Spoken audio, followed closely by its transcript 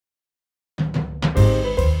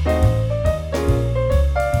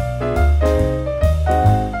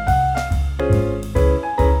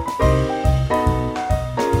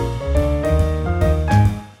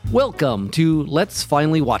Welcome to Let's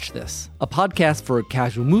Finally Watch This, a podcast for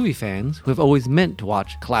casual movie fans who have always meant to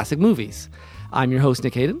watch classic movies. I'm your host,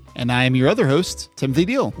 Nick Hayden. And I am your other host, Timothy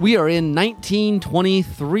Deal. We are in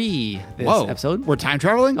 1923 this episode. We're time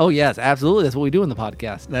traveling? Oh, yes, absolutely. That's what we do in the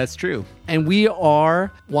podcast. That's true. And we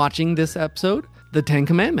are watching this episode, The Ten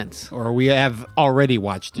Commandments. Or we have already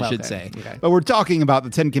watched, you should say. Okay. But we're talking about the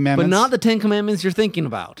Ten Commandments. But not the Ten Commandments you're thinking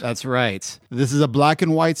about. That's right. This is a black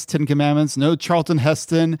and white Ten Commandments. No Charlton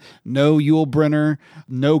Heston, no Yul Brynner,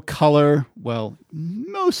 no color. Well,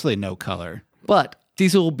 mostly no color. But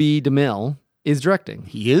Cecil B. DeMille is directing.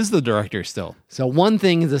 He is the director still. So one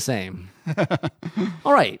thing is the same.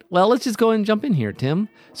 All right. Well, let's just go and jump in here, Tim.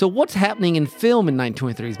 So what's happening in film in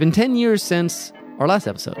 1923? It's been 10 years since our last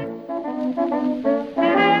episode.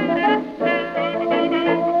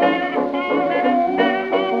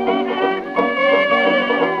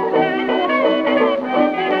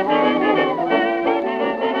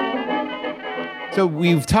 So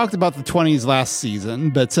we've talked about the 20s last season,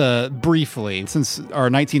 but briefly, since our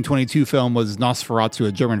 1922 film was Nosferatu,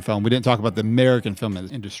 a German film, we didn't talk about the American film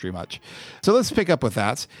industry much. So let's pick up with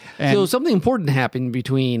that. And So something important happened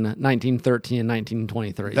between 1913 and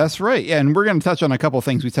 1923. that's right. Yeah, and we're going to touch on a couple of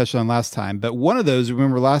things we touched on last time. But one of those,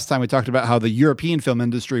 remember last time we talked about how the European film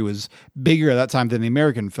industry was bigger at that time than the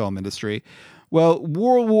American film industry. Well,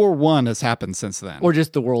 World War I has happened since then. Or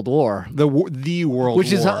just the World War. The World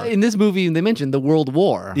Which is, War. in this movie, they mentioned the World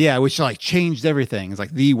War. Yeah, which like changed everything. It's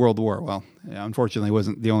like the World War. Well, yeah, unfortunately, it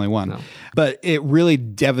wasn't the only one. No. But it really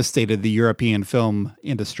devastated the European film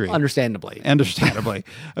industry. Understandably.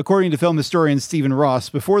 According to film historian Stephen Ross,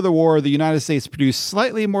 before the war, the United States produced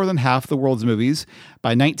slightly more than half the world's movies.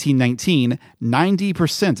 By 1919,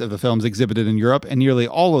 90% of the films exhibited in Europe and nearly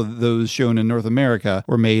all of those shown in North America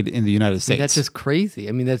were made in the United States. That's just crazy.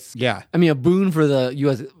 I mean, that's Yeah. a boon for the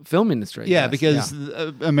U.S. film industry. Yeah, yes. because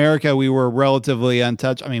America, we were relatively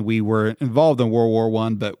untouched. I mean, we were involved in World War I,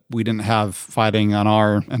 but we didn't have fighting on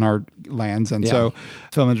our lands. And so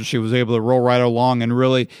film industry was able to roll right along and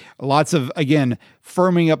really lots of, again,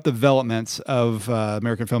 firming up developments of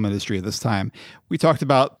American film industry at this time. We talked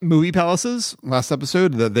about movie palaces last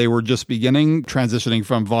episode, that they were just beginning, transitioning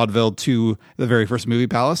from vaudeville to the very first movie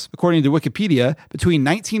palace. According to Wikipedia, between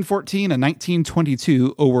 1914 and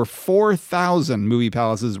 1922, over 4,000 movie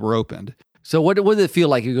palaces were opened. So what does it feel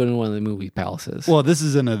like you go to one of the movie palaces? Well, this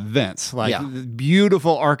is an event,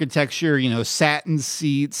 beautiful architecture, satin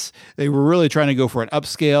seats. They were really trying to go for an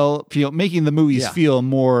upscale feel, making the movies feel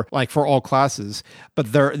more like for all classes.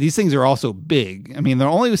 But these things are also big. I mean, they're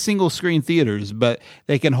only single screen theaters, but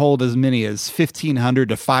they can hold as many as 1,500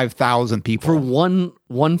 to 5,000 people. For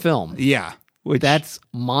one film. Yeah. That's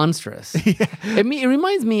monstrous. It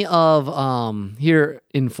reminds me of here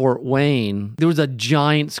in Fort Wayne, there was a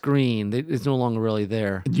giant screen. It's no longer really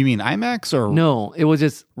there. Do you mean IMAX or No, it was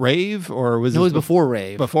just Rave, or was it was before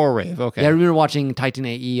Rave. Before Rave, okay. Yeah, I remember watching Titan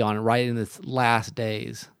AE on it right in its last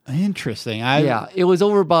days. Interesting. It was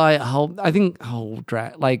over by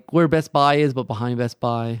where Best Buy is, but behind Best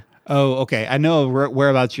Buy. Oh, okay. I know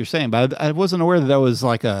whereabouts you're saying, but I wasn't aware that was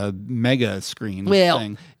like a mega screen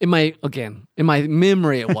thing. In my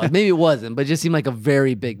memory it was. Maybe it wasn't, but it just seemed like a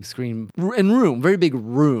very big screen and room, very big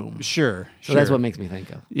room. Sure. So that's what makes me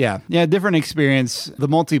think of. Yeah, different experience. The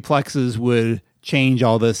multiplexes would change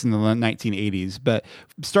all this in the 1980s. But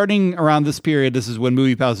starting around this period, this is when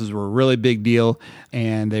movie palaces were a really big deal,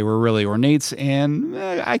 and they were really ornate, and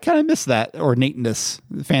I kind of miss that ornateness,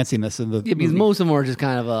 fanciness of the because most of them are just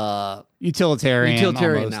kind of utilitarian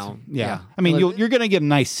almost. now. Yeah. I mean, you're going to get a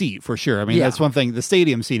nice seat for sure. I mean, that's one thing. The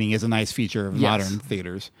stadium seating is a nice feature of modern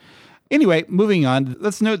theaters. Anyway, moving on,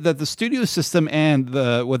 let's note that the studio system and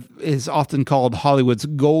what is often called Hollywood's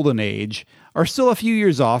golden age are still a few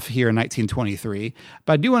years off here in 1923,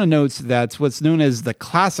 but I do want to note that what's known as the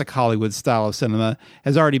classic Hollywood style of cinema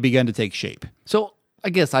has already begun to take shape. So I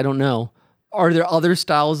guess I don't know. Are there other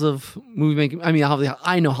styles of movie making? I mean,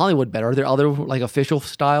 I know Hollywood better. Are there other like official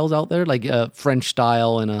styles out there, like a French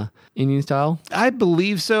style and a Indian style? I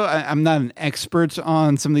believe so. I'm not an expert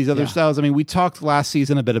on some of these other styles. I mean, we talked last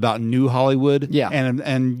season a bit about New Hollywood,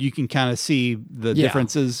 and you can kind of see the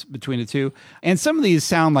differences between the two. And some of these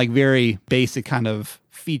sound like very basic kind of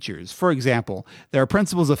features. For example, there are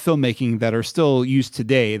principles of filmmaking that are still used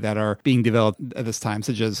today that are being developed at this time,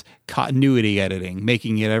 such as continuity editing,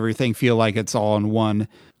 making everything feel like it's all in one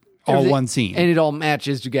all one scene. And it all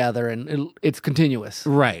matches together, and it's continuous.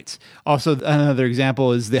 Right. Also, another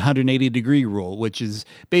example is the 180-degree rule, which is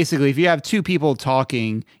basically if you have two people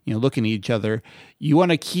talking, looking at each other, you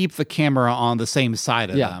want to keep the camera on the same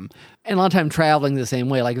side of them. And a lot of time traveling the same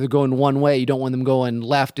way. Like they're going one way, you don't want them going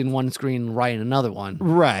left in one screen, right in another one.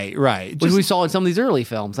 Right. Which we saw in some of these early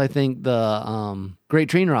films. I think the Great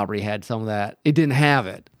Train Robbery had some of that. It didn't have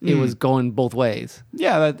it. It was going both ways.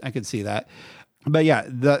 Yeah, I could see that. But yeah,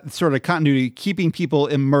 the sort of continuity, keeping people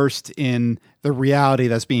immersed in the reality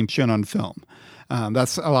that's being shown on film.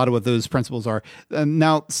 That's a lot of what those principles are.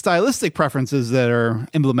 Now, stylistic preferences that are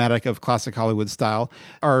emblematic of classic Hollywood style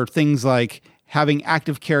are things like having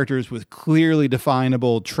active characters with clearly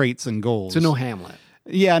definable traits and goals. So no Hamlet.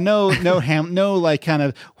 Yeah, no like kind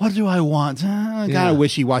of, what do I want? Kind of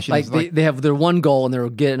wishy-washy. Like they have their one goal and they'll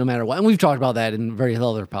get it no matter what. And we've talked about that in various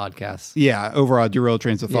other podcasts. Yeah, overall derailed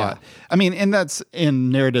trains of thought. Yeah. I mean, and that's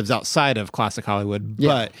in narratives outside of classic Hollywood,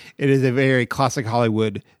 but it is a very classic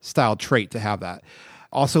Hollywood style trait to have that.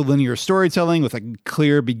 Also, linear storytelling with a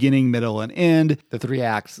clear beginning, middle, and end. The three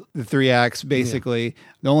acts, basically. Yeah.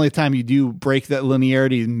 The only time you do break that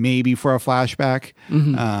linearity is maybe for a flashback,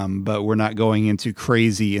 but we're not going into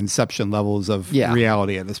crazy Inception levels of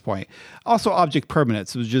reality at this point. Also, object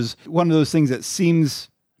permanence, which is one of those things that seems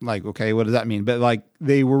like, okay, what does that mean? But like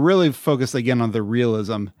they were really focused again on the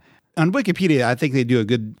realism. On Wikipedia, I think they do a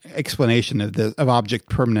good explanation of object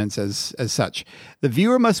permanence as such. The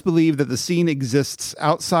viewer must believe that the scene exists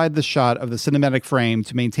outside the shot of the cinematic frame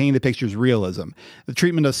to maintain the picture's realism. The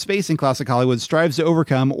treatment of space in classic Hollywood strives to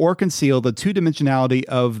overcome or conceal the two-dimensionality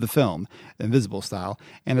of the film, the invisible style,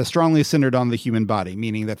 and is strongly centered on the human body,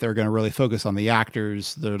 meaning that they're going to really focus on the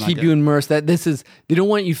actors. They're not keep you immersed. That they don't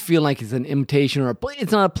want you to feel like it's an imitation or a play.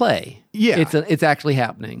 It's not a play. Yeah. It's actually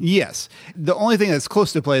happening. Yes. The only thing that's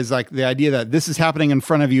close to play is like the idea that this is happening in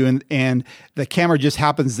front of you and the camera just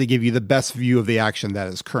happens to give you the best view of the action that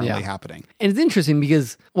is currently happening. And it's interesting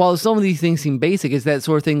because while some of these things seem basic, it's that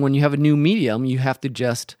sort of thing when you have a new medium, you have to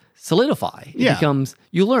just solidify. It becomes,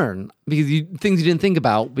 you learn because things you didn't think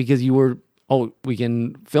about because you were, we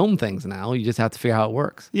can film things now. You just have to figure out how it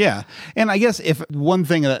works. Yeah. And I guess if one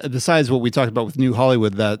thing besides what we talked about with New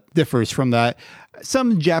Hollywood that differs from that,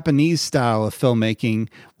 some Japanese style of filmmaking,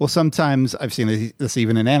 well, sometimes I've seen this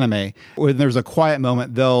even in anime, when there's a quiet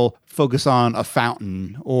moment, they'll focus on a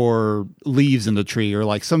fountain or leaves in the tree or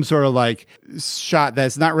like some sort of like shot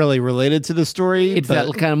that's not really related to the story. It's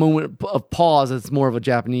that kind of moment of pause that's more of a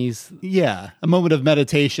Japanese. Yeah. A moment of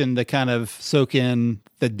meditation to kind of soak in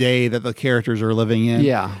the day that the characters are living in.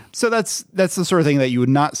 Yeah. So that's the sort of thing that you would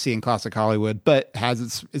not see in classic Hollywood, but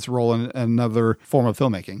has its role in another form of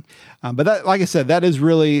filmmaking. But that, like I said, that is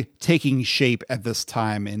really taking shape at this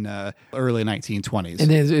time in early 1920s. And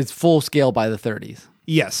it's full scale by the 30s.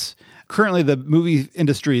 Yes. Currently, the movie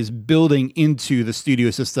industry is building into the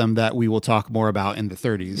studio system that we will talk more about in the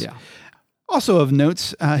 30s. Yeah. Also of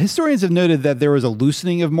note, historians have noted that there was a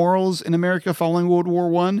loosening of morals in America following World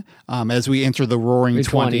War I as we enter the roaring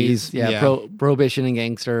 20s. Yeah. Prohibition and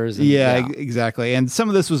gangsters. And, exactly. And some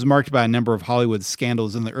of this was marked by a number of Hollywood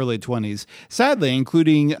scandals in the early 20s. Sadly,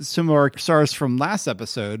 including some of our stars from last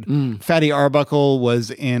episode. Fatty Arbuckle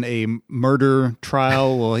was in a murder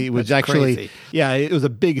trial. Well, he was actually... Crazy. Yeah, it was a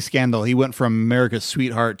big scandal. He went from America's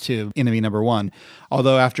sweetheart to enemy number one.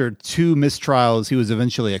 Although after 2 mistrials, he was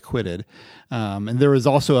eventually acquitted. And there was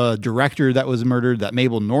also a director that was murdered that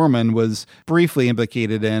Mabel Normand was briefly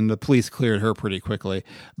implicated in. The police cleared her pretty quickly.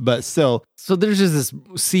 But still... So there's just this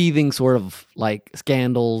seething sort of like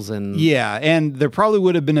scandals and... Yeah, and there probably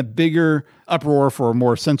would have been a bigger uproar for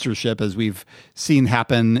more censorship as we've seen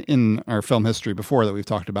happen in our film history before that we've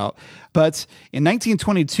talked about. But in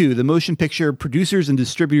 1922, the Motion Picture Producers and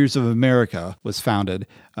Distributors of America was founded,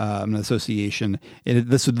 an association.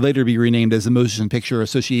 This would later be renamed as the Motion Picture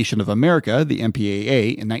Association of America, the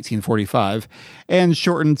MPAA, in 1945, and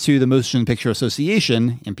shortened to the Motion Picture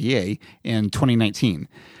Association, MPA, in 2019.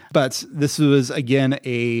 But this was, again,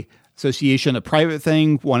 a association, a private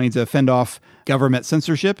thing, wanting to fend off government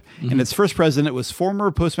censorship. And its first president was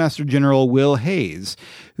former Postmaster General Will Hayes,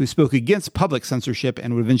 who spoke against public censorship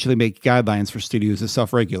and would eventually make guidelines for studios to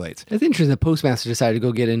self-regulate. It's interesting the Postmaster decided to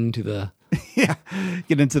go get into the...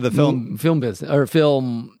 get into the film business, or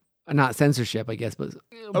film... Not censorship, I guess, but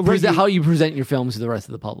how you present your films to the rest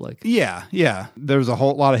of the public. Yeah. There's a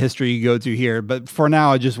whole lot of history you go to here. But for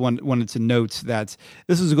now, I just wanted to note that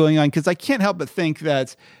this was going on because I can't help but think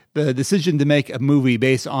that the decision to make a movie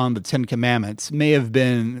based on the Ten Commandments may have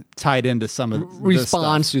been tied into some of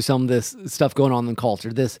response to some of this stuff going on in the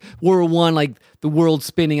culture. This World War I, like the world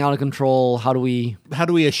spinning out of control. How do we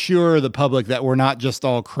assure the public that we're not just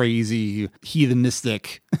all crazy,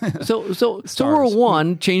 heathenistic? So World War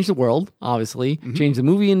I changed the world, obviously, changed the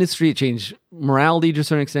movie industry, it changed morality to a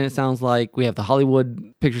certain extent. It sounds like we have the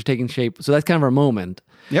Hollywood pictures taking shape. So that's kind of our moment.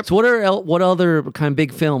 Yep. So what other kind of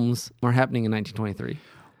big films are happening in 1923?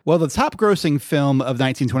 Well, the top grossing film of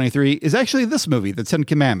 1923 is actually this movie, The Ten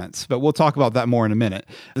Commandments, but we'll talk about that more in a minute.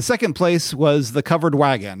 The second place was The Covered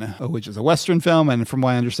Wagon, which is a Western film, and from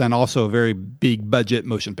what I understand, also a very big budget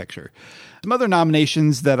motion picture. Some other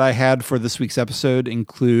nominations that I had for this week's episode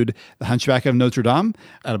include The Hunchback of Notre Dame,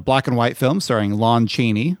 a black and white film starring Lon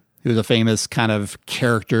Chaney, who's a famous kind of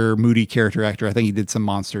moody character actor. I think he did some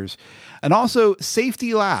Monsters. And also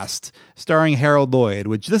Safety Last, starring Harold Lloyd,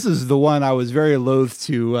 which this is the one I was very loath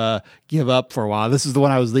to give up for a while. This is the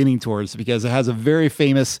one I was leaning towards because it has a very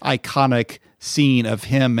famous, iconic scene of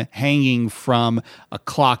him hanging from a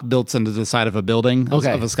clock built into the side of a building, of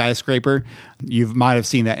a skyscraper. You might have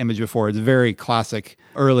seen that image before. It's a very classic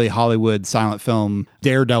early Hollywood silent film,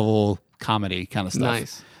 daredevil comedy kind of stuff.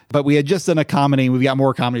 Nice. But we had just done a comedy. We've got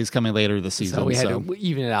more comedies coming later this season. So we had to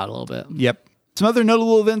even it out a little bit. Yep. Some other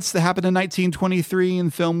notable events that happened in 1923 in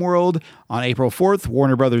the film world. On April 4th,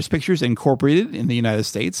 Warner Brothers Pictures incorporated in the United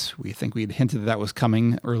States. We think we'd hinted that was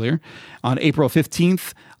coming earlier. On April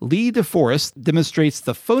 15th, Lee DeForest demonstrates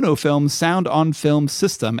the PhonoFilm sound-on-film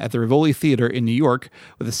system at the Rivoli Theater in New York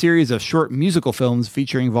with a series of short musical films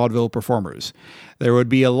featuring vaudeville performers. There would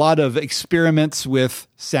be a lot of experiments with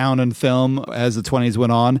sound and film as the 20s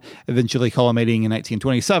went on, eventually culminating in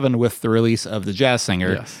 1927 with the release of The Jazz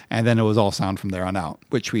Singer. Yes. And then it was all sound from there on out,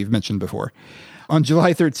 which we've mentioned before. On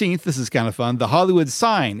July 13th, this is kind of fun, the Hollywood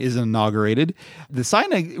sign is inaugurated. The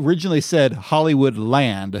sign originally said Hollywood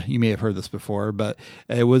Land. You may have heard this before, but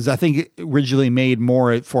it was, I think, originally made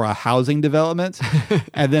more for a housing development.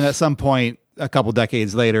 And then at some point, a couple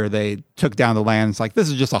decades later, they took down the land. It's like, this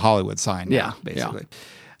is just a Hollywood sign now, basically. Yeah.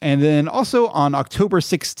 And then also on October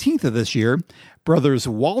 16th of this year, brothers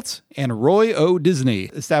Walt and Roy O. Disney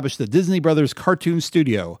established the Disney Brothers Cartoon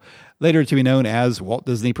Studio, later to be known as Walt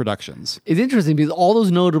Disney Productions. It's interesting because all those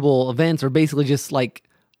notable events are basically just like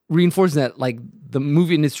reinforcing that like the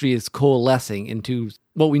movie industry is coalescing into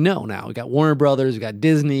what we know now. We got Warner Brothers, we got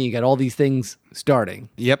Disney, you got all these things starting.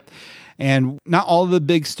 Yep. And not all the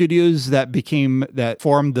big studios that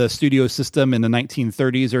formed the studio system in the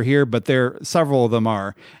 1930s are here, but several of them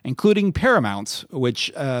are, including Paramount,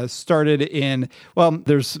 which started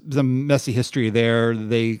there's some messy history there.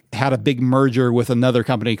 They had a big merger with another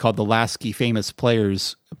company called the Lasky Famous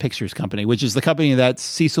Players Pictures Company, which is the company that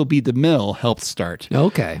Cecil B. DeMille helped start.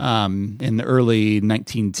 Okay. In the early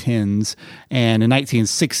 1910s. And in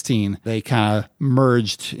 1916, they kind of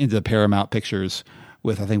merged into Paramount Pictures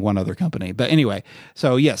with, I think, one other company. But anyway,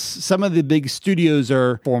 so yes, some of the big studios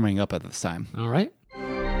are forming up at this time. All right.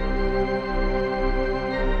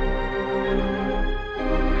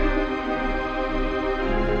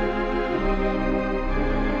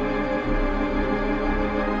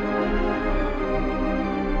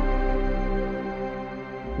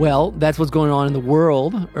 Well, that's what's going on in the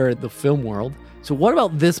world, or the film world. So what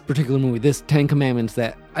about this particular movie, this Ten Commandments,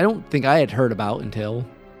 that I don't think I had heard about until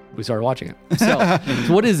we started watching it.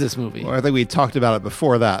 So what is this movie? Well, I think we talked about it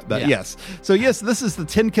before that, but yes. So yes, this is the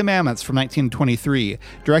Ten Commandments from 1923,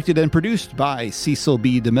 directed and produced by Cecil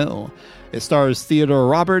B. DeMille. It stars Theodore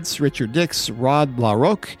Roberts, Richard Dix, Rod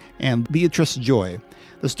LaRocque, and Beatrice Joy.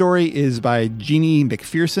 The story is by Jeannie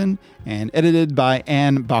McPherson and edited by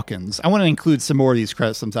Anne Bawkins. I want to include some more of these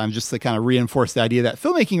credits sometimes just to kind of reinforce the idea that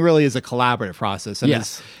filmmaking really is a collaborative process. And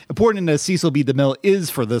as important as Cecil B. DeMille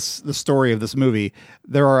is for the story of this movie,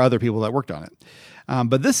 there are other people that worked on it.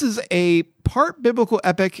 But this is a part biblical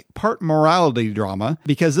epic, part morality drama,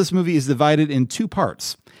 because this movie is divided in two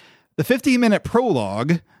parts. The 50-minute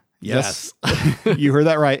prologue, yes. You heard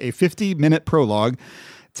that right, a 50-minute prologue,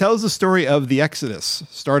 tells the story of the Exodus,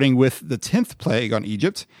 starting with the 10th plague on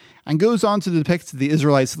Egypt, and goes on to depict the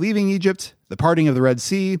Israelites leaving Egypt, the parting of the Red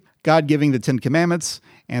Sea, God giving the Ten Commandments,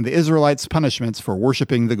 and the Israelites' punishments for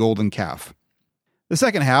worshiping the golden calf. The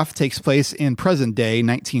second half takes place in present-day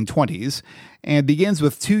 1920s and begins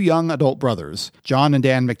with two young adult brothers, John and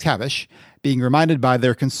Dan McTavish, being reminded by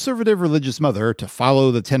their conservative religious mother to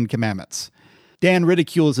follow the Ten Commandments. Dan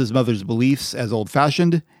ridicules his mother's beliefs as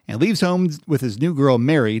old-fashioned and leaves home with his new girl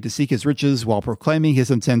Mary to seek his riches while proclaiming his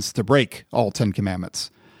intents to break all 10 commandments.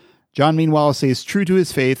 John, meanwhile, stays true to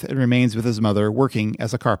his faith and remains with his mother, working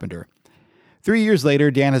as a carpenter. 3 years later,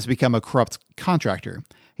 Dan has become a corrupt contractor.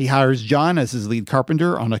 He hires John as his lead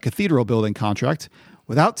carpenter on a cathedral building contract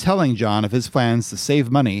without telling John of his plans to save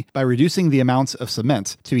money by reducing the amounts of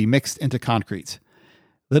cement to be mixed into concrete.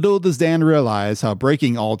 Little does Dan realize how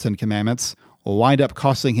breaking all 10 commandments will wind up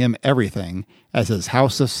costing him everything as his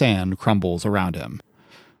house of sand crumbles around him.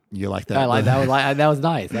 You like that? I like that. That was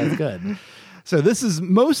nice. That was good. So this is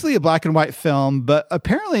mostly a black and white film, but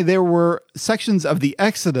apparently there were sections of the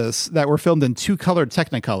Exodus that were filmed in 2-color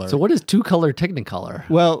Technicolor. So what is 2-color Technicolor?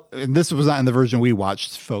 Well, and this was not in the version we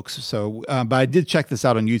watched, folks. So, but I did check this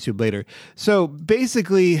out on YouTube later. So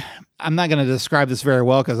basically, I'm not going to describe this very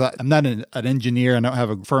well because I'm not an engineer. I don't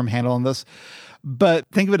have a firm handle on this. But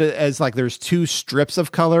think of it as like there's 2 strips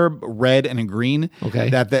of color, red and a green, okay,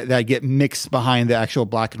 that get mixed behind the actual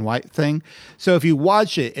black and white thing. So if you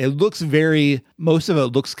watch it, it looks most of it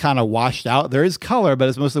looks kind of washed out. There is color, but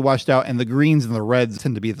it's mostly washed out, and the greens and the reds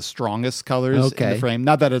tend to be the strongest colors in the frame.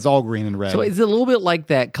 Not that it's all green and red. So is it a little bit like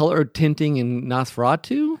that color tinting in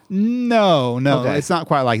Nosferatu? No, it's not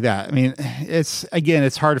quite like that. I mean,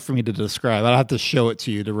 it's hard for me to describe. I'd have to show it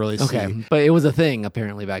to you to really see. But it was a thing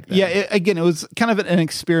apparently back then. Yeah, it was kind of an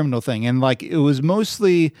experimental thing, and like it was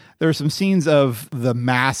mostly there were some scenes of the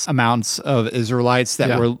mass amounts of Israelites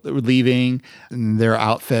that were leaving and their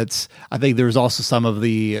outfits. I think there was also some of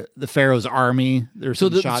the Pharaoh's army. There's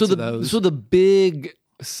some shots of those. So the big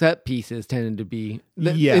set pieces tended to be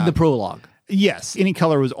in the prologue. Yes, any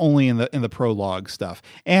color was only in the prologue stuff.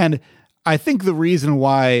 And I think the reason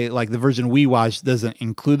why like the version we watched doesn't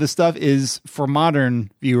include this stuff is for modern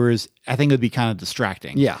viewers, I think it would be kind of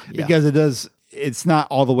distracting. Yeah. Because it's not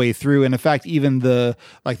all the way through. And in fact, even the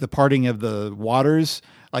parting of the waters,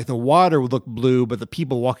 like the water would look blue, but the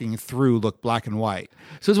people walking through look black and white.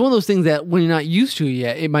 So it's one of those things that when you're not used to it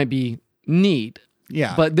yet, it might be neat.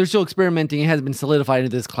 Yeah. But they're still experimenting. It hasn't been solidified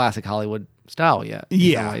into this classic Hollywood style yet.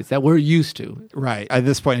 Yeah. Ways that we're used to. Right. At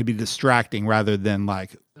this point, it'd be distracting rather than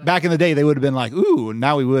like back in the day, they would have been like, ooh,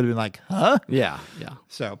 now we would have been like, huh? Yeah.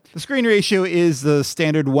 So the screen ratio is the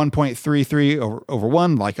standard 1.33 over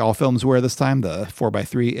 1, like all films were this time, the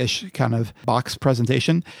 4:3-ish kind of box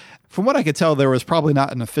presentation. From what I could tell, there was probably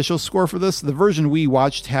not an official score for this. The version we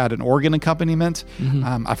watched had an organ accompaniment.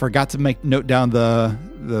 Mm-hmm. I forgot to note down the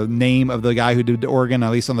name of the guy who did the organ,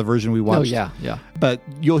 at least on the version we watched. Oh, yeah. But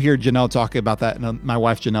you'll hear Janelle talk about that. And my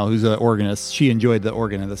wife, Janelle, who's an organist, she enjoyed the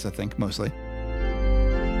organ in this, I think, mostly.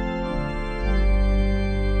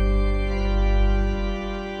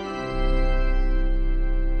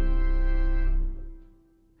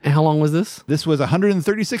 And how long was this? This was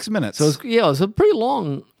 136 minutes. So it's a pretty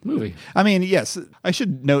long movie. I mean, yes, I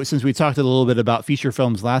should note, since we talked a little bit about feature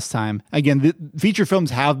films last time, again, the feature films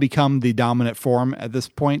have become the dominant form at this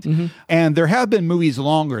point, mm-hmm. and there have been movies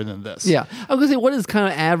longer than this. Yeah. I was going to say, what is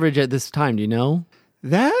kind of average at this time? Do you know?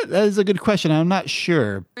 That is a good question. I'm not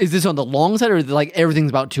sure. Is this on the long side, or like everything's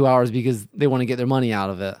about 2 hours because they want to get their money out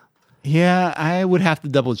of it? Yeah, I would have to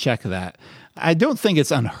double check that. I don't think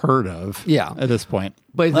it's unheard of at this point.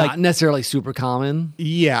 But it's not necessarily super common?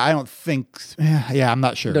 Yeah, I don't think... Yeah, I'm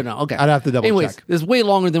not sure. No, okay. I'd have to double check. It's way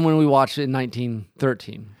longer than when we watched it in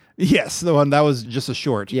 1913. Yes, the one that was just a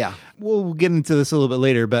short. Yeah. We'll get into this a little bit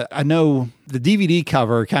later, but I know the DVD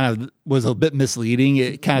cover kind of was a bit misleading.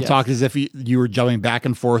 It kind of talked as if you were jumping back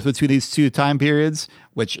and forth between these 2 time periods,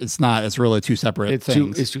 which it's not. It's really 2 separate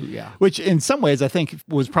things. It's two, yeah. Which in some ways I think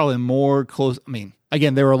was probably more close. I mean,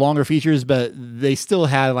 again, they were longer features, but they still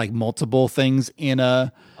had like multiple things in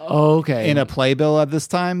a playbill at this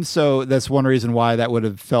time. So that's one reason why that would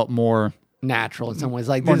have felt more natural in some ways.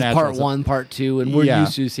 Like this is part 1, part 2, and we're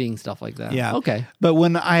used to seeing stuff like that. Yeah. Okay. But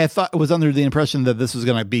when I was under the impression that this was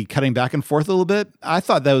going to be cutting back and forth a little bit, I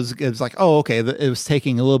thought it was like, oh, okay, it was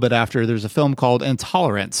taking a little bit after. There's a film called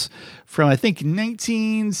Intolerance from, I think,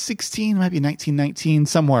 1916, might be 1919,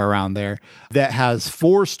 somewhere around there, that has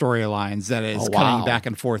 4 storylines that is cutting back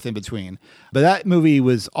and forth in between. But that movie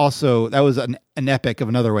was also, that was an epic of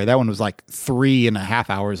another way. That one was like 3.5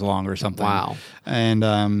 hours long or something. Wow. And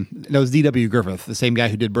that was D.W. Griffith, the same guy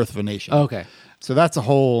who did Birth of a Nation. Okay. So that's a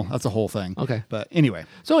whole thing. Okay. But anyway.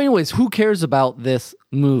 So anyways, who cares about this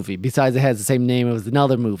movie besides it has the same name as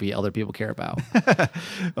another movie other people care about?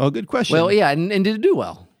 Oh, good question. Well, yeah, and did it do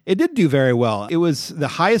well? It did do very well. It was the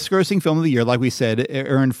highest grossing film of the year. Like we said, it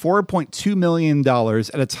earned $4.2 million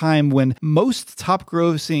at a time when most top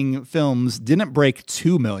grossing films didn't break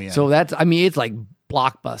 $2 million. So it's like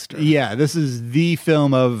blockbuster. Yeah, this is the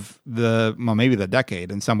film of maybe the decade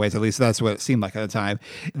in some ways. At least that's what it seemed like at the time.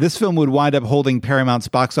 This film would wind up holding Paramount's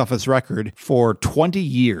box office record for 20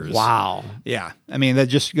 years. Wow. Yeah. I mean, that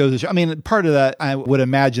just goes to show. I mean, part of that, I would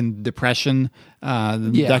imagine depression,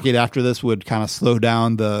 the decade after this would kind of slow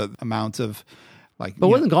down the amount of But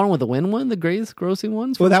wasn't Gone with the Wind one the greatest grossing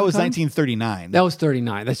ones? Well, that was 1939. That was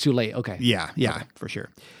 39. That's too late. Okay. Yeah, for sure.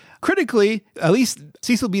 Critically, at least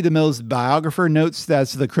Cecil B. DeMille's biographer notes that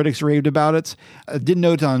the critics raved about it. I did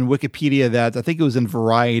note on Wikipedia that I think it was in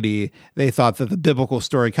Variety, they thought that the biblical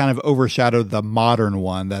story kind of overshadowed the modern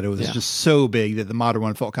one, that it was just so big that the modern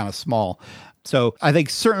one felt kind of small. So I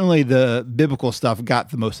think certainly the biblical stuff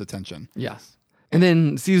got the most attention. Yes. And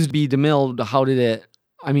then Cecil B. DeMille, how did it,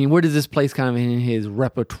 where does this place kind of in his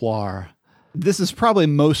repertoire? This is probably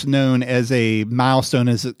most known as a milestone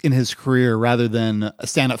in his career rather than a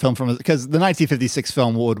stand-up film because the 1956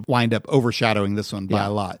 film would wind up overshadowing this one by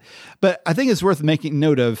a lot. But I think it's worth making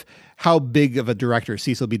note of how big of a director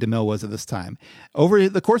Cecil B. DeMille was at this time. Over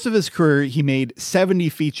the course of his career, he made 70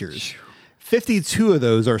 features. 52 of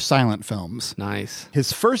those are silent films. Nice.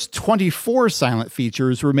 His first 24 silent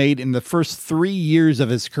features were made in the first 3 years of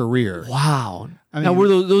his career. Wow. Now, were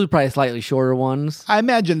those probably slightly shorter ones? I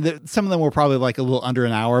imagine that some of them were probably like a little under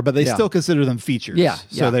an hour, but they still consider them features.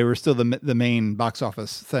 So they were still the main box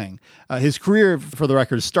office thing. His career, for the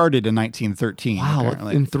record, started in 1913. Wow,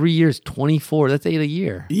 apparently. In 3 years, 24. That's 8 a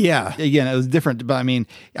year. Yeah. Again, it was different, but I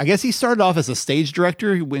guess he started off as a stage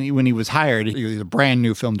director when he was hired. He was a brand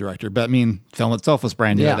new film director, but film itself was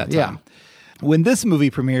brand new at that time. Yeah. When this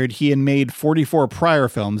movie premiered, he had made 44 prior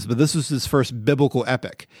films, but this was his first biblical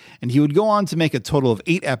epic. And he would go on to make a total of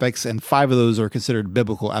 8 epics, and 5 of those are considered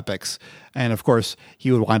biblical epics. And of course,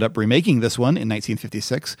 he would wind up remaking this one in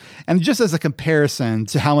 1956. And just as a comparison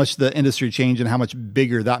to how much the industry changed and how much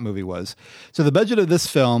bigger that movie was. So the budget of this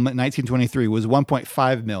film in 1923 was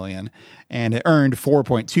 $1.5 million, and it earned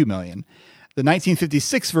 $4.2 million. The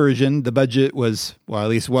 1956 version, the budget was, well, at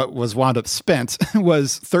least what was wound up spent,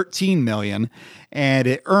 was $13 million, and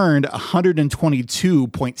it earned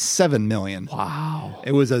 $122.7 million. Wow.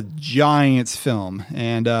 It was a giant film.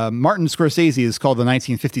 And Martin Scorsese has called the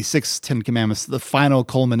 1956 Ten Commandments the final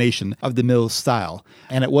culmination of DeMille's style.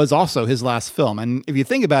 And it was also his last film. And if you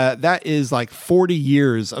think about it, that is like 40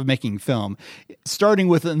 years of making film, starting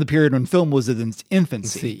within the period when film was in its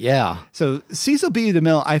infancy. Yeah. So Cecil B.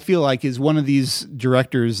 DeMille, I feel like, is one of these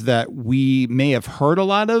directors that we may have heard a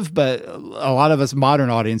lot of, but a lot of us modern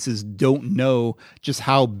audiences don't know just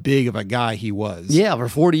how big of a guy he was. Yeah, for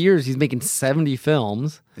 40 years, he's making 70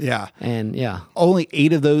 films. Yeah. And only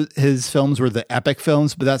 8 of his films were the epic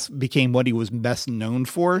films, but that became what he was best known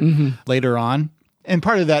for later on. And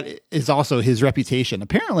part of that is also his reputation.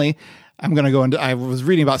 Apparently, I'm going to go into, I was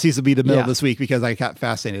reading about Cecil B. DeMille this week because I got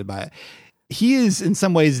fascinated by it. He is in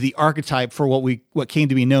some ways the archetype for what came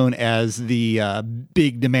to be known as the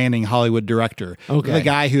big demanding Hollywood director. Okay. The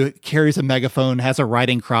guy who carries a megaphone, has a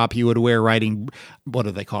riding crop. He would wear what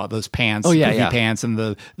do they call it? Those pants, pants and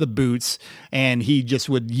the boots. And he just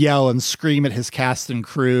would yell and scream at his cast and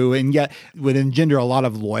crew, and yet would engender a lot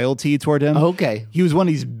of loyalty toward him. Okay. He was one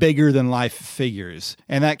of these bigger than life figures.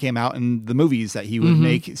 And that came out in the movies that he would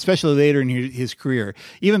make, especially later in his career.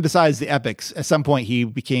 Even besides the epics, at some point he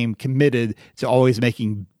became committed to always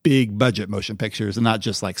making big budget motion pictures and not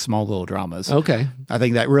just like small little dramas. Okay. I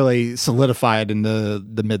think that really solidified in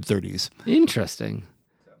the mid-30s. Interesting.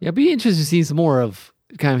 Yeah, it'd be interesting to see some more of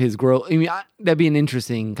kind of his growth. That'd be an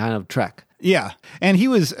interesting kind of trek. Yeah. And he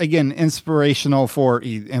was, again, inspirational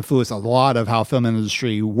he influenced a lot of how film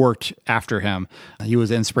industry worked after him. He was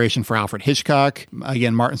inspiration for Alfred Hitchcock.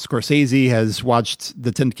 Again, Martin Scorsese has watched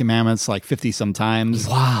the Ten Commandments like 50 some times.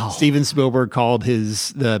 Wow. Steven Spielberg called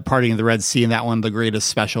the Parting of the Red Sea and that one the greatest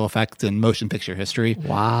special effect in motion picture history.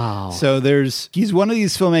 Wow. So he's one of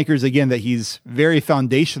these filmmakers, again, that he's very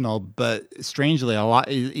foundational, but strangely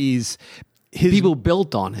people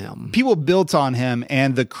built on him. People built on him,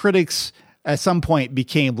 and the critics at some point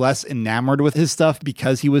became less enamored with his stuff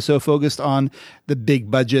because he was so focused on the big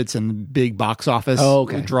budgets and big box office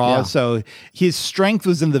draws. Yeah. So his strength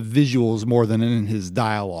was in the visuals more than in his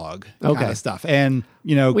dialogue kind of stuff. And,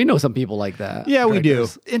 we know some people like that. Yeah,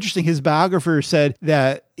 directors. We do. Interesting. His biographer said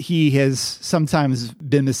that he has sometimes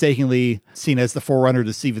been mistakenly seen as the forerunner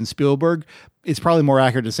to Steven Spielberg. It's probably more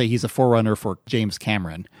accurate to say he's a forerunner for James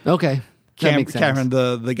Cameron. Okay. Cameron,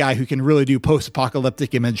 the guy who can really do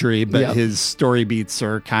post-apocalyptic imagery, but his story beats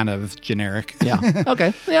are kind of generic. Yeah.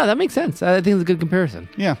 Okay. Yeah, that makes sense. I think it's a good comparison.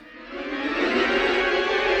 Yeah.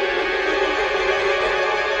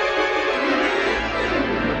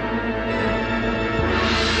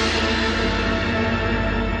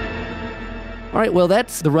 All right, well,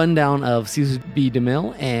 that's the rundown of Cecil B.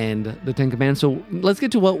 DeMille and the Ten Commandments. So let's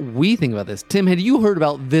get to what we think about this. Tim, had you heard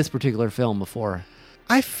about this particular film before?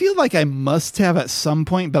 I feel like I must have at some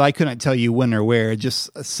point, but I couldn't tell you when or where. Just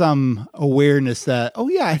some awareness that,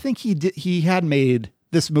 I think he had made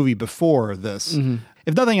this movie before this.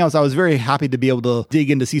 If nothing else, I was very happy to be able to dig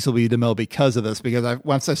into Cecil B. DeMille because of this, because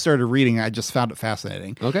once I started reading, I just found it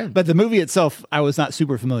fascinating. Okay. But the movie itself, I was not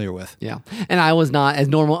super familiar with. Yeah. And I was not as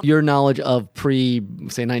normal. Your knowledge of say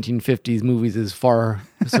 1950s movies is far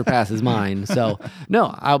surpasses mine. So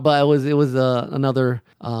no, but it was another.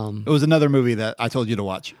 It was another movie that I told you to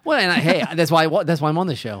watch. Well, and hey, that's why I'm on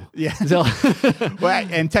the show. Yeah. So, well,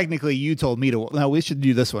 and technically, you told me to. No, we should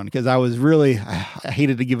do this one because I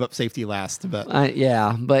hated to give up Safety Last, but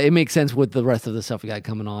yeah, but it makes sense with the rest of the stuff we got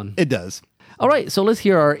coming on. It does. All right, so let's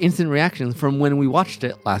hear our instant reactions from when we watched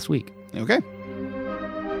it last week. Okay.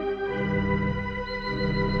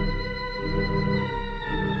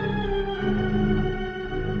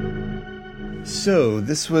 So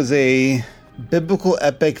this was a biblical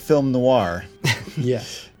epic film noir.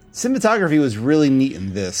 Yes. Cinematography was really neat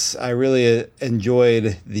in this. I really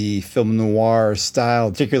enjoyed the film noir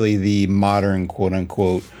style, particularly the modern, quote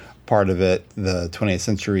unquote, part of it, the 20th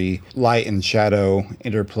century light and shadow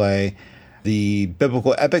interplay. The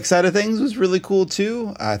biblical epic side of things was really cool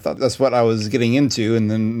too. I thought that's what I was getting into, and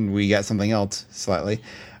then we got something else slightly.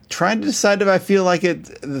 Trying to decide if I feel like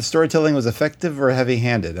the storytelling was effective or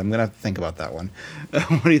heavy-handed. I'm going to have to think about that one.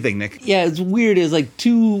 What do you think, Nick? Yeah, it's weird. It's like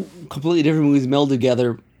two completely different movies melded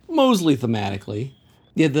together, mostly thematically.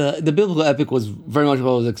 Yeah, the biblical epic was very much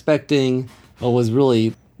what I was expecting, but was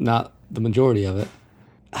really not the majority of it.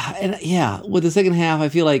 And yeah, with the second half, I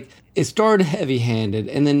feel like it started heavy-handed,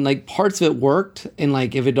 and then like parts of it worked, and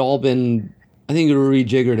like if it all been, I think it would have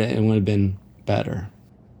rejiggered it and would have been better.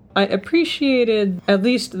 I appreciated at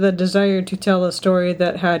least the desire to tell a story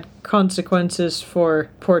that had consequences for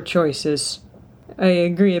poor choices. I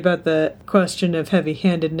agree about the question of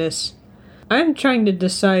heavy-handedness. I'm trying to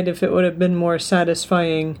decide if it would have been more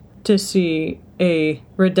satisfying to see a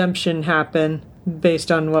redemption happen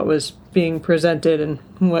based on what was being presented and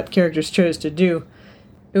what characters chose to do.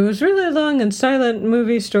 It was really long, and silent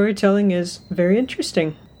movie storytelling is very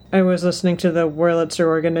interesting. I was listening to the Wurlitzer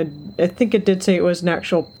organ, and I think it did say it was an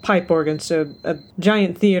actual pipe organ, so a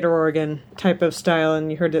giant theater organ type of style,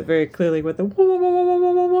 and you heard it very clearly with the whoa, whoa, whoa, whoa,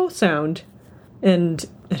 whoa, whoa, whoa sound. And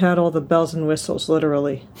it had all the bells and whistles,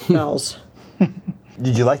 literally. Bells.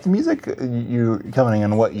 Did you like the music? You commenting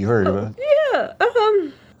on what you heard about? Yeah,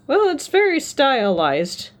 well, it's very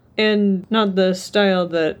stylized, and not the style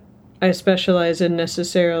that I specialize in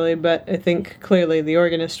necessarily, but I think clearly the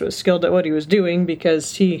organist was skilled at what he was doing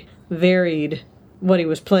because he varied what he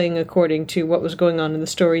was playing according to what was going on in the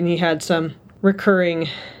story, and he had some recurring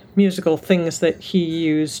musical things that he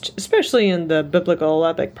used, especially in the biblical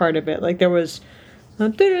epic part of it. Like there was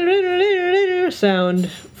a sound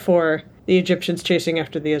for the Egyptians chasing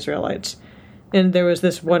after the Israelites. And there was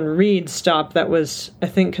this one reed stop that was, I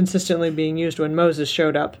think, consistently being used when Moses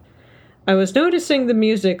showed up. I was noticing the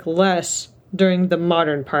music less during the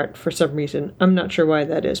modern part for some reason. I'm not sure why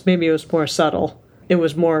that is. Maybe it was more subtle. It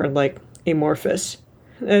was more, like, amorphous.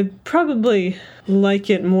 I'd probably like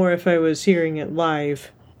it more if I was hearing it live.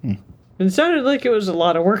 It sounded like it was a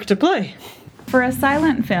lot of work to play. For a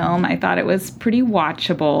silent film, I thought it was pretty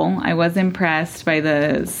watchable. I was impressed by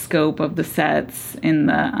the scope of the sets in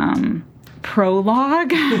the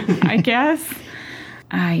prologue, I guess.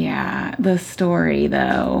 Yeah, the story,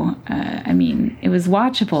 though, I mean, it was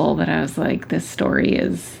watchable, but I was like, this story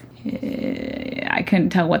is... I couldn't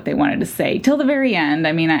tell what they wanted to say. Till the very end,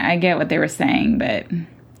 I mean, I get what they were saying, but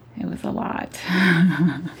it was a lot.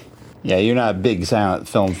 Yeah, you're not a big silent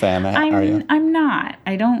film fan, are you? I'm not.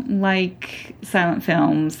 I don't like silent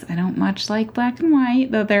films. I don't much like black and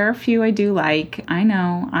white, though there are a few I do like. I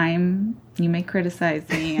know, you may criticize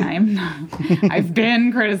me. I've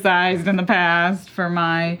been criticized in the past for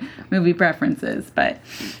my movie preferences, but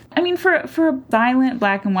I mean, for a silent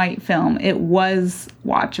black and white film, it was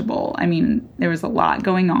watchable. I mean, there was a lot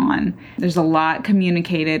going on. There's a lot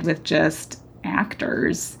communicated with just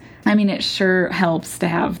actors. I mean, it sure helps to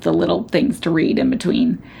have the little things to read in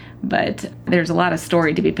between, but there's a lot of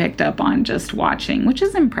story to be picked up on just watching, which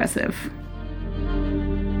is impressive.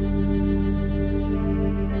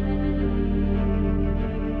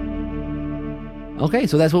 Okay,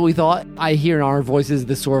 so that's what we thought. I hear in our voices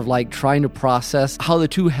this sort of like trying to process how the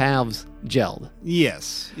two halves gelled.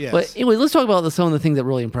 Yes. But anyway, let's talk about some of the things that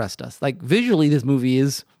really impressed us. Like visually, this movie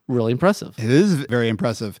is really impressive. It is very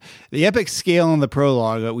impressive. The epic scale in the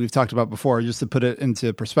prologue that we've talked about before, just to put it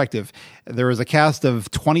into perspective, there was a cast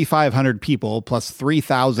of 2,500 people plus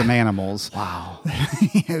 3,000 animals. Wow.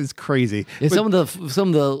 It's crazy. Yeah, some of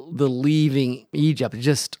the leaving Egypt,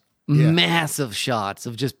 just massive shots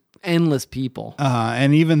of just endless people.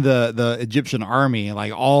 And even the Egyptian army,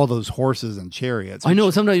 like all those horses and chariots. I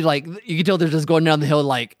know sometimes like you can tell they're just going down the hill,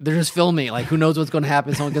 like they're just filming it. Like who knows what's going to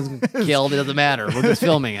happen? Someone gets killed. It doesn't matter. We're just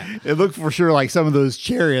filming it. It looked for sure like some of those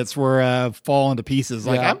chariots were falling to pieces.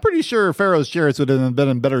 Like I'm pretty sure Pharaoh's chariots would have been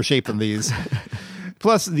in better shape than these.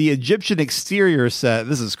 Plus, the Egyptian exterior set,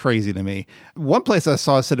 this is crazy to me. One place I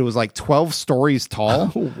saw said it was like 12 stories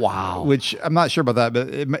tall. Oh, wow. Which I'm not sure about that,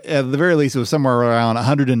 but at the very least, it was somewhere around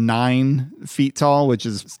 109 feet tall, which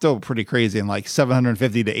is still pretty crazy, and like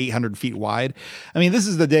 750 to 800 feet wide. I mean, this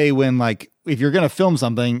is the day when, like, if you're going to film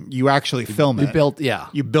something, you actually film it.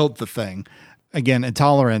 You built the thing. Again,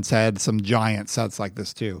 Intolerance had some giant sets like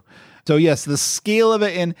this, too. So yes, the scale of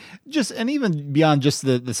it, and even beyond just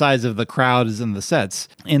the size of the crowds and the sets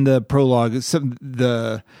in the prologue,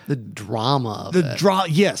 the drama of it.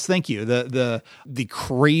 Yes, thank you. The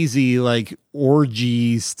crazy like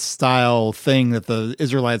orgy style thing that the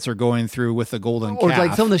Israelites are going through with the golden calf. Or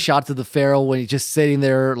like some of the shots of the Pharaoh when he's just sitting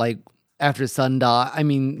there like after sundial. I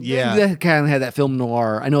mean, that kind of had that film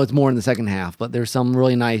noir. I know it's more in the second half, but there's some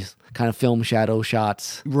really nice kind of film shadow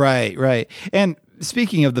shots. Right. And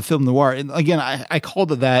speaking of the film noir, and again, I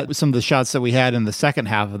called it that with some of the shots that we had in the second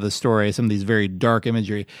half of the story, some of these very dark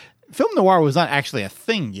imagery. Film noir was not actually a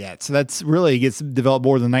thing yet, so that's really gets developed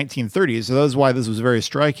more in the 1930s, so that's why this was very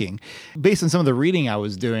striking. Based on some of the reading I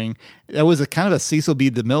was doing, that was a kind of a Cecil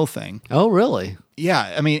B. DeMille thing. Oh, really?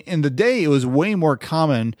 Yeah, I mean, in the day, it was way more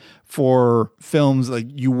common for films like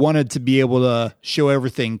you wanted to be able to show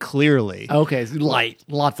everything clearly. Okay, so light,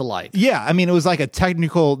 lots of light. Yeah, I mean, it was like a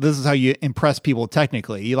technical, this is how you impress people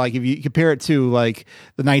technically. Like if you compare it to like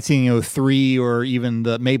the 1903 or even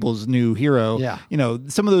the Mabel's New Hero, you know,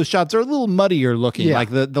 some of those shots are a little muddier looking. Yeah. Like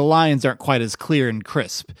the lines aren't quite as clear and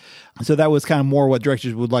crisp. So that was kind of more what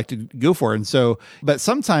directors would like to go for. And so, but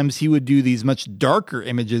sometimes he would do these much darker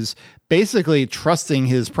images, basically trusting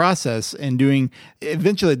his process and doing,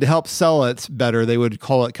 eventually to help sell it better, they would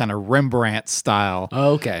call it kind of Rembrandt style.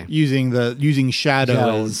 Okay. Using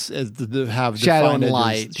shadow as to have shadow and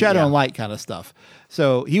light. Shadow and light kind of stuff.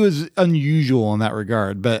 So he was unusual in that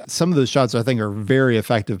regard, but some of those shots I think are very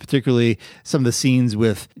effective, particularly some of the scenes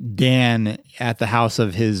with Dan at the house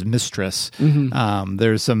of his mistress. Mm-hmm.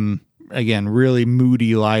 There's some, again, really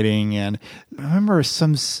moody lighting, and I remember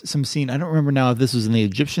some scene, I don't remember now if this was in the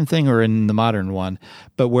Egyptian thing or in the modern one,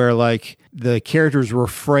 but where like the characters were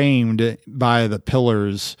framed by the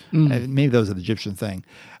pillars. Maybe that was an Egyptian thing.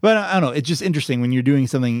 But I don't know. It's just interesting when you're doing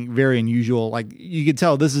something very unusual. Like you could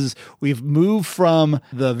tell we've moved from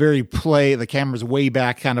the very the camera's way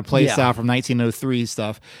back kind of play style from 1903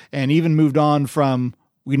 stuff, and even moved on from,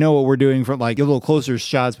 we know what we're doing from like a little closer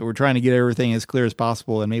shots, but we're trying to get everything as clear as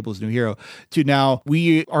possible in Mabel's New Hero, to now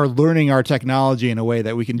we are learning our technology in a way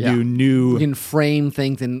that we can do new. We can frame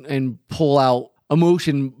things and pull out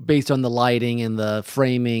emotion based on the lighting and the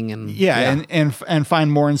framing and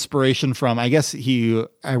find more inspiration from, I guess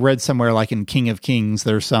I read somewhere like in King of Kings,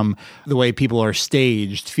 there's the way people are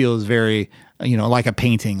staged feels very, like a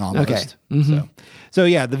painting almost. Okay. Mm-hmm. So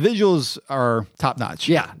yeah, the visuals are top notch.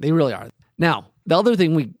 Yeah, they really are. Now, the other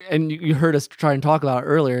thing you heard us try and talk about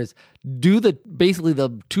earlier is basically the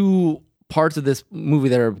two parts of this movie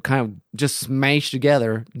that are kind of just smashed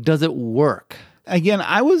together. Does it work? Again,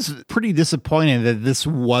 I was pretty disappointed that this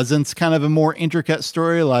wasn't kind of a more intricate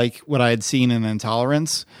story like what I had seen in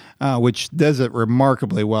Intolerance, which does it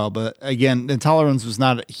remarkably well. But again, Intolerance was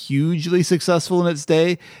not hugely successful in its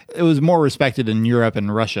day. It was more respected in Europe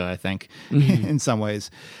and Russia, I think, in some ways.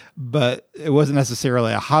 But it wasn't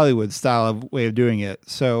necessarily a Hollywood style of way of doing it.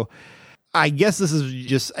 So I guess this is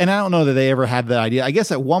just, and I don't know that they ever had that idea. I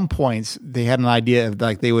guess at one point they had an idea of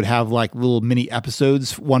like they would have like little mini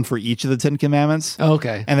episodes, one for each of the 10 Commandments.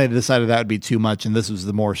 Okay. And they decided that would be too much, and this was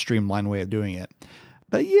the more streamlined way of doing it.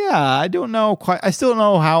 But yeah, I still don't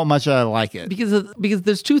know how much I like it. Because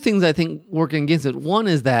there's two things I think working against it. One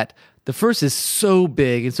is that the first is so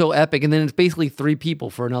big and so epic, and then it's basically three people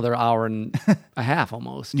for another hour and a half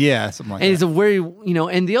almost. Yeah, something like that. And it's a very,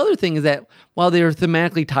 and the other thing is that while they're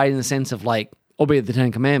thematically tied in the sense of like, obey the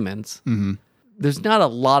 10 Commandments, there's not a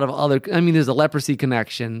lot of other, there's a leprosy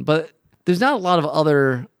connection, but there's not a lot of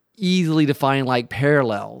other easily defined like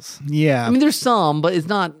parallels. Yeah. There's some, but it's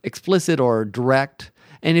not explicit or direct.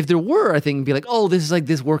 And if there were, I think it'd be like, oh, this is like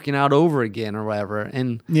this working out over again or whatever.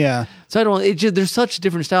 And yeah. So I don't know. There's such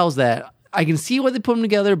different styles that I can see why they put them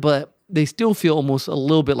together, but they still feel almost a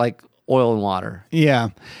little bit like oil and water. Yeah.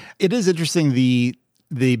 It is interesting. The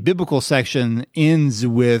biblical section ends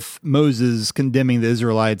with Moses condemning the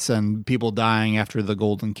Israelites and people dying after the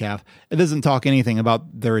golden calf. It doesn't talk anything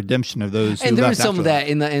about the redemption of those. And there is some of that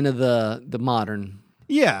in the end of the modern.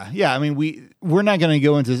 Yeah. I mean, we're not going to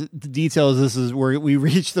go into the details. This is where we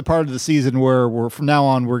reach the part of the season where from now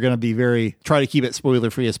on we're going to be try to keep it spoiler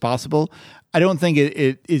free as possible. I don't think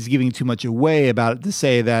it is giving too much away about it to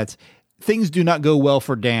say that things do not go well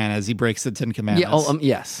for Dan as he breaks the 10 Commandments. Yeah.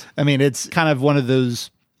 Yes. I mean, it's kind of one of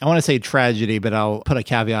those, I want to say tragedy, but I'll put a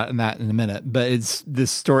caveat in that in a minute. But it's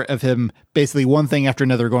this story of him basically one thing after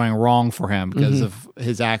another going wrong for him because of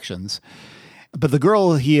his actions. But the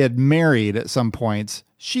girl he had married at some point,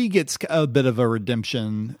 she gets a bit of a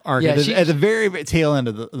redemption arc at the very tail end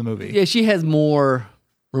of the movie. Yeah, she has more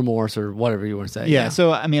remorse or whatever you want to say. Yeah,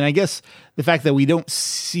 so I mean, I guess the fact that we don't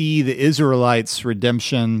see the Israelites'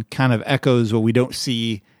 redemption kind of echoes what we don't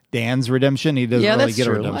see Dan's redemption. He doesn't really get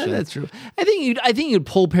a redemption. That's true. I think you'd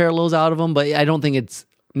pull parallels out of them, but I don't think it's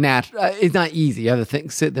it's not easy. You have to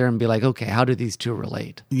sit there and be like, okay, how do these two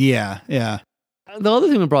relate? Yeah. The other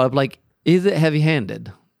thing we brought up, like, is it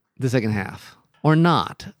heavy-handed, the second half, or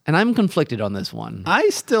not? And I'm conflicted on this one. I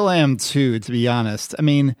still am too, to be honest. I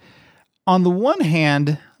mean, on the one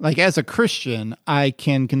hand, like as a Christian, I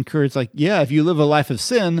can concur. It's like, yeah, if you live a life of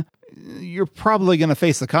sin, you're probably going to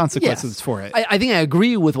face the consequences for it. I think I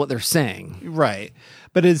agree with what they're saying. Right.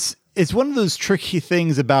 But it's one of those tricky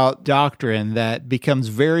things about doctrine that becomes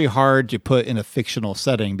very hard to put in a fictional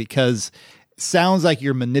setting because it sounds like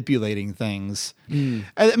you're manipulating things.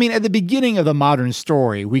 I mean, at the beginning of the modern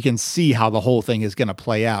story, we can see how the whole thing is going to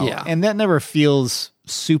play out. Yeah. And that never feels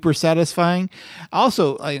super satisfying.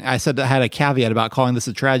 Also, I said I had a caveat about calling this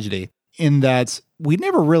a tragedy in that we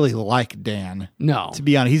never really like Dan. No. To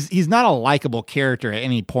be honest, he's not a likable character at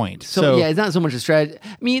any point. So yeah, it's not so much a strategy.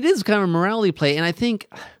 I mean, it is kind of a morality play, and I think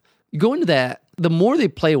you go into that, the more they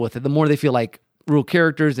play with it, the more they feel like real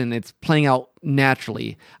characters and it's playing out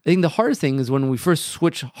naturally. I think the hardest thing is when we first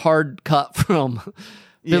switch hard cut from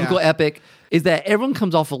biblical epic is that everyone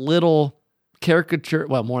comes off a little caricature,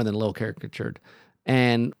 well, more than a little caricatured,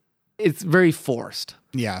 and it's very forced.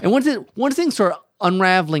 Yeah. And once things start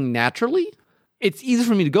unraveling naturally, it's easy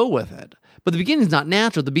for me to go with it. But the beginning is not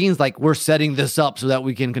natural. The beginning is like, we're setting this up so that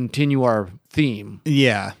we can continue our theme.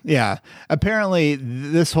 Yeah. Apparently,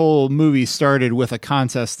 this whole movie started with a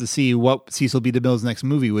contest to see what Cecil B. DeMille's next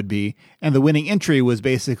movie would be. And the winning entry was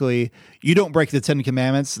basically, you don't break the 10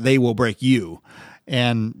 Commandments, they will break you.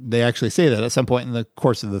 And they actually say that at some point in the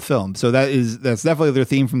course of the film. So that's definitely their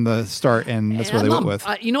theme from the start, and that's where they went with.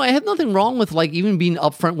 I have nothing wrong with like even being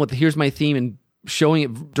upfront with, here's my theme and showing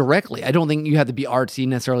it directly. I don't think you have to be artsy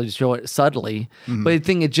necessarily to show it subtly, but I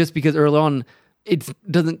think it's just because early on it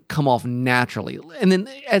doesn't come off naturally, and then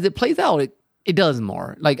as it plays out, it does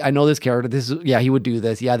more. Like, I know this character. He would do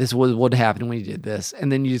this. Yeah, this was what happened when he did this,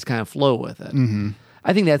 and then you just kind of flow with it.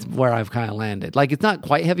 I think that's where I've kind of landed. Like, it's not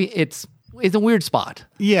quite heavy. It's a weird spot.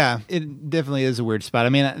 Yeah, it definitely is a weird spot. I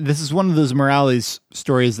mean, this is one of those morality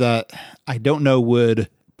stories that I don't know would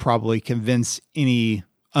probably convince any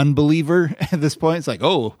unbeliever at this point. It's like,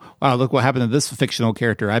 oh, wow, look what happened to this fictional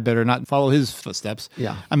character. I better not follow his footsteps.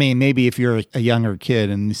 Yeah. I mean, maybe if you're a younger kid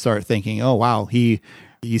and you start thinking, oh, wow, he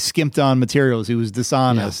skimped on materials. He was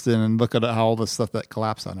dishonest. Yeah. And look at all the stuff that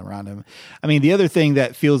collapsed on around him. I mean, the other thing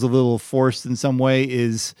that feels a little forced in some way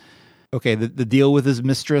is, okay, the deal with his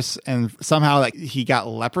mistress, and somehow like he got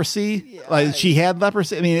leprosy. Yeah. Like she had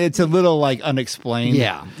leprosy. I mean, it's a little like unexplained.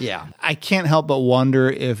 Yeah. I can't help but wonder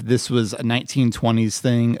if this was a 1920s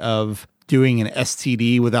thing of doing an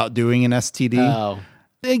STD without doing an STD. Oh.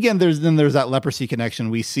 Again, there's that leprosy connection.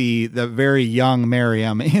 We see the very young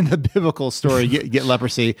Miriam in the biblical story get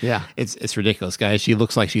leprosy. Yeah. It's ridiculous, guys. She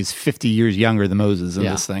looks like she's 50 years younger than Moses in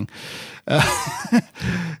this thing.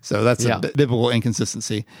 So that's a biblical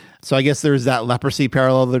inconsistency. So I guess there's that leprosy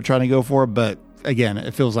parallel they're trying to go for, but again,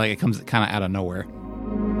 it feels like it comes kind of out of nowhere.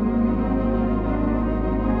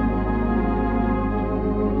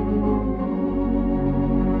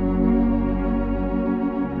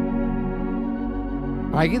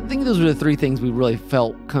 I think those were the three things we really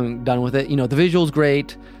felt done with it. You know, the visual's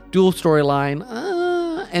great, dual storyline,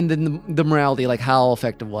 and then the morality, like how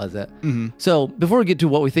effective was it? Mm-hmm. So before we get to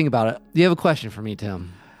what we think about it, do you have a question for me,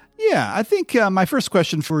 Tim? Yeah, I think my first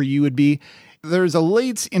question for you would be, there's a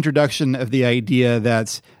late introduction of the idea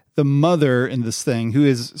that the mother in this thing,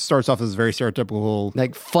 who starts off as a very stereotypical,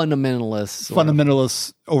 like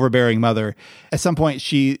fundamentalist, overbearing mother. At some point,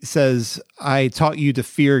 she says, "I taught you to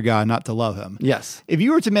fear God, not to love Him." Yes. If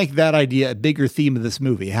you were to make that idea a bigger theme of this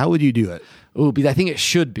movie, how would you do it? Ooh, I think it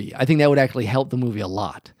should be. I think that would actually help the movie a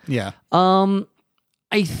lot. Yeah.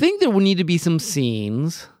 I think there would need to be some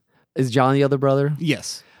scenes. Is John the other brother?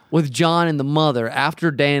 Yes. With John and the mother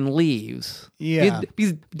after Dan leaves. Yeah.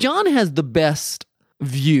 Because John has the best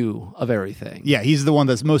view of everything. Yeah, he's the one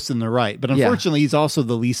that's most in the right. But unfortunately, he's also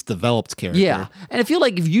the least developed character. Yeah. And I feel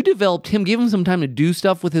like if you developed him, give him some time to do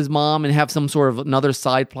stuff with his mom and have some sort of another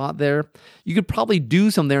side plot there, you could probably do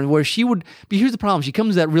something there where she would... But here's the problem. She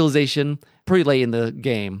comes to that realization pretty late in the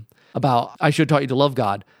game about, I should have taught you to love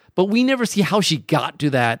God. But we never see how she got to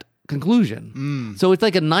that conclusion. So it's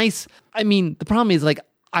like a nice... I mean, the problem is, like,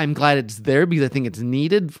 I'm glad it's there because I think it's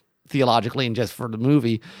needed theologically and just for the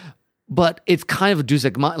movie. But it's kind of a deus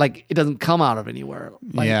ex machina, like it doesn't come out of anywhere.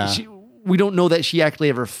 Like we don't know that she actually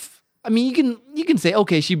ever. I mean, you can say,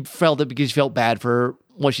 okay, she felt it because she felt bad for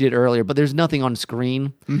what she did earlier, but there's nothing on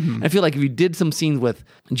screen. I feel like if you did some scenes with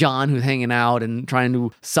John, who's hanging out and trying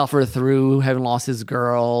to suffer through having lost his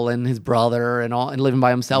girl and his brother and all, and living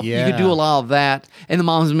by himself, you could do a lot of that. And the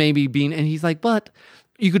mom's maybe being, and he's like, but.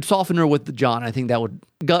 You could soften her with the John. I think that would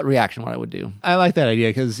gut reaction. What I would do. I like that idea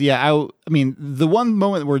because I mean, the one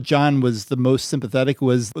moment where John was the most sympathetic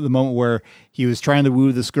was the moment where he was trying to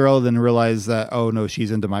woo this girl, then realized that no,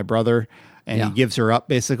 she's into my brother, and he gives her up.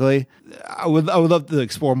 Basically, I would love to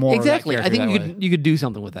explore more. Exactly. Of I think you could do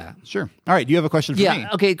something with that. Sure. All right. Do you have a question for me? Yeah.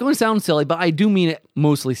 Okay. It's going to sound silly, but I do mean it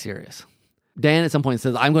mostly serious. Dan at some point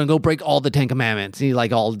says, "I'm going to go break all the 10 Commandments." He's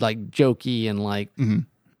like all like jokey and like.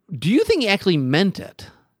 Do you think he actually meant it?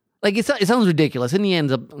 Like, it sounds ridiculous, and he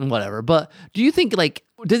ends up whatever. But do you think, like,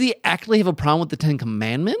 does he actually have a problem with the 10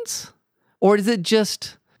 Commandments? Or is it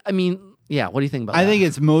just, I mean, yeah, what do you think about that? I think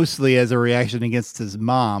it's mostly as a reaction against his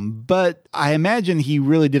mom. But I imagine he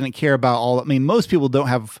really didn't care about all. I mean, most people don't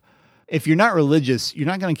have, if you're not religious, you're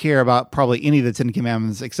not going to care about probably any of the 10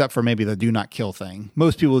 Commandments except for maybe the do not kill thing.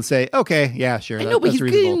 Most people would say, okay, yeah, sure. I know, but he's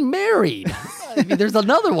reasonable. getting married. I mean, there's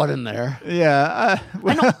another one in there. Yeah.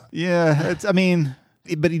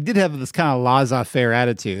 But he did have this kind of laissez-faire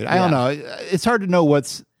attitude. I don't know. It's hard to know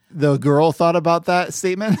what's the girl thought about that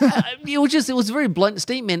statement. It was a very blunt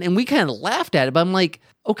statement, and we kind of laughed at it. But I'm like,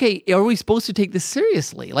 okay, are we supposed to take this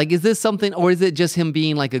seriously? Like, is this something, or is it just him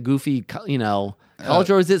being like a goofy, college,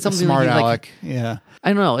 or is it something smart like, aleck? Yeah.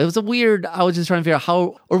 I don't know. It was a weird. I was just trying to figure out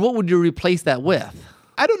how, or what would you replace that with?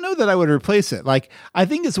 I don't know that I would replace it. Like, I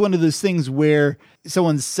think it's one of those things where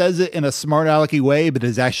someone says it in a smart alecky way, but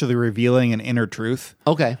is actually revealing an inner truth.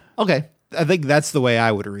 Okay. I think that's the way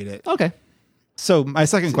I would read it. Okay. So my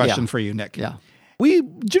second question for you, Nick. Yeah. We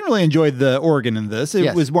generally enjoyed the organ in this.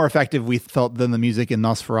 It was more effective, we felt, than the music in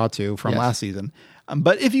Nosferatu from last season.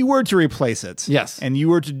 But if you were to replace it, and you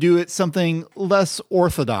were to do it something less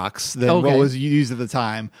orthodox than what was used at the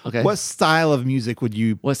time, what style of music would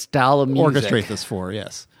you orchestrate this for?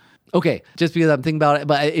 Yes. Okay, just because I'm thinking about it,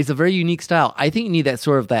 but it's a very unique style. I think you need that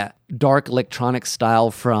sort of that dark electronic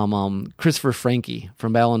style from Christopher Franke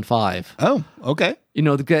from Babylon 5. Oh, okay. You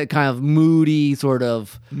know, the kind of moody sort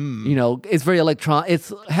of, it's very electronic.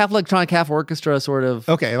 It's half electronic, half orchestra sort of.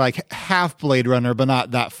 Okay, like half Blade Runner, but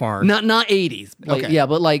not that far. Not 80s. Yeah,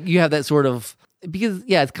 but like you have that sort of, because,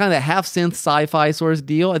 it's kind of that half synth sci-fi sort of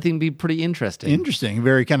deal. I think it'd be pretty interesting. Interesting.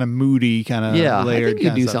 Very kind of moody, kind of layered. I think you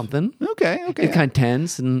could do something. Okay. It's kind of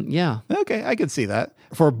tense and Okay, I could see that.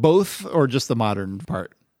 For both or just the modern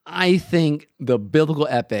part? I think the biblical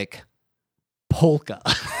epic polka.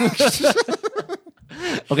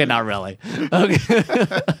 Okay, not really. Okay.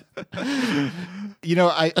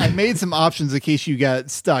 I made some options in case you got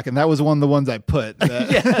stuck, and that was one of the ones I put.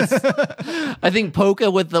 Yes. I think polka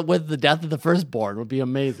with the death of the firstborn would be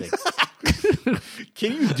amazing.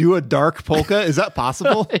 Can you do a dark polka? Is that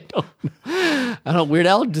possible? I don't know. Weird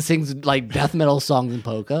Al just sings like death metal songs in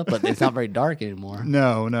polka, but it's not very dark anymore.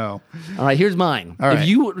 No. All right, here's mine. All right. If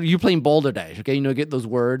you're playing Boulder Dash, okay, get those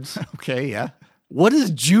words. Okay, yeah. What is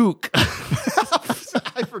juke?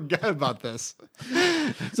 I forgot about this.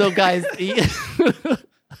 So, guys,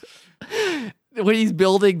 when he's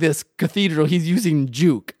building this cathedral, he's using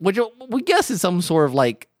juke, which we guess is some sort of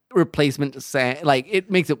like replacement. Like,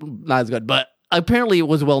 it makes it not as good, but apparently it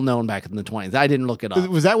was well known back in the 20s. I didn't look it up.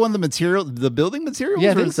 Was that one of the building materials?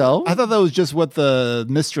 Yeah, I think so. I thought that was just what the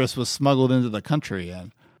mistress was smuggled into the country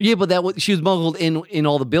in. Yeah, but she was smuggled in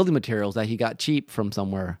all the building materials that he got cheap from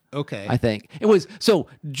somewhere. Okay. I think. It was, so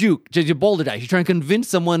juke, Boulder Dash, you're trying to convince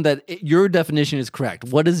someone that your definition is correct.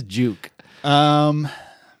 What is juke? It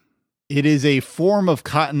is a form of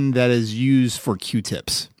cotton that is used for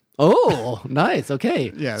Q-tips. Oh, nice.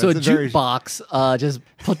 Okay. Yeah. So a jukebox just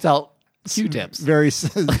puts out Q-tips. Very,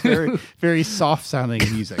 very, very soft sounding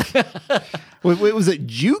music. Wait, was it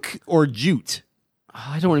juke or jute?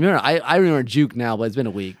 I don't remember. I remember juke now, but it's been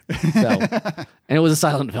a week. So, and it was a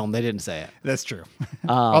silent film. They didn't say it. That's true.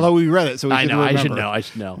 Although we read it, so we can remember. I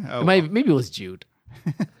should know. Oh, maybe it was Jude.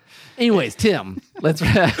 Anyways, Tim, let's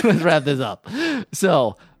wrap this up.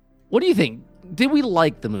 So, what do you think? did we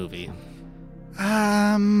like the movie?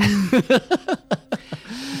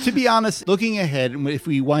 To be honest, looking ahead, if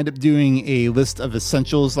we wind up doing a list of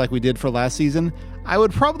essentials like we did for last season, I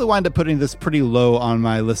would probably wind up putting this pretty low on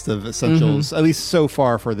my list of essentials, at least so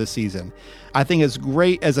far for this season. I think it's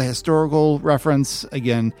great as a historical reference.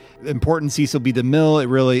 Again, important Cecil B. DeMille. It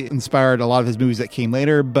really inspired a lot of his movies that came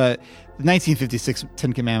later, but the 1956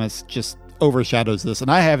 Ten Commandments just overshadows this, and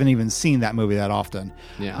I haven't even seen that movie that often.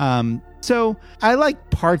 Yeah. So I like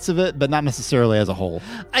parts of it, but not necessarily as a whole.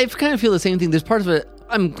 I kind of feel the same thing. There's parts of it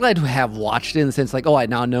I'm glad to have watched it in the sense like, oh, I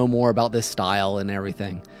now know more about this style and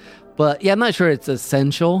everything. But yeah, I'm not sure it's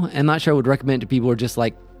essential. I'm not sure I would recommend it to people who are just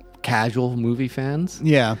like casual movie fans.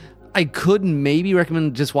 Yeah. I could maybe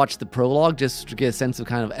recommend just watch the prologue just to get a sense of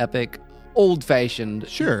kind of epic, old-fashioned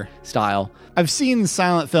style. I've seen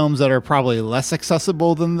silent films that are probably less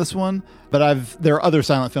accessible than this one, but there are other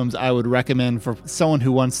silent films I would recommend for someone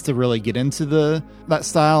who wants to really get into that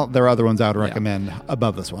style. There are other ones I would recommend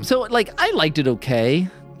above this one. So, like, I liked it okay.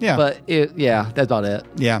 Yeah. But, that's about it.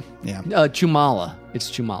 Yeah. Chumala. It's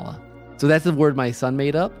Chumala. So that's the word my son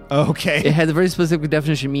made up. Okay. It has a very specific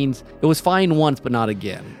definition. It means it was fine once, but not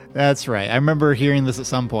again. That's right. I remember hearing this at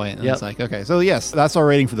some point. And it's like, okay. So, yes, that's our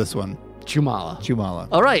rating for this one. Chumala.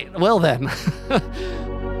 All right. Well, then.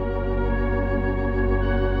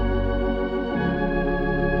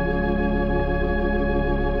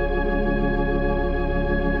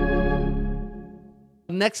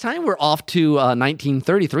 Next time, we're off to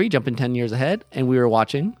 1933, jumping 10 years ahead, and we were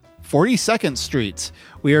watching 42nd Street.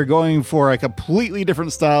 We are going for a completely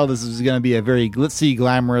different style. This is going to be a very glitzy,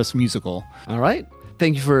 glamorous musical. All right.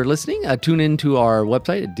 Thank you for listening. Tune in to our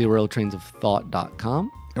website at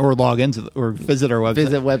derailtrainsofthought.com. Or log into or visit our website.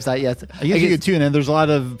 Visit website, yes. I guess you could tune in. There's a lot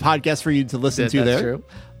of podcasts for you to listen to there. That's true.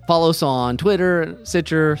 Follow us on Twitter,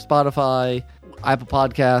 Stitcher, Spotify, Apple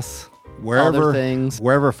Podcasts, other things.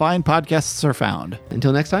 Wherever fine podcasts are found.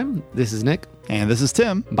 Until next time, this is Nick. And this is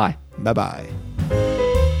Tim. Bye. Bye-bye.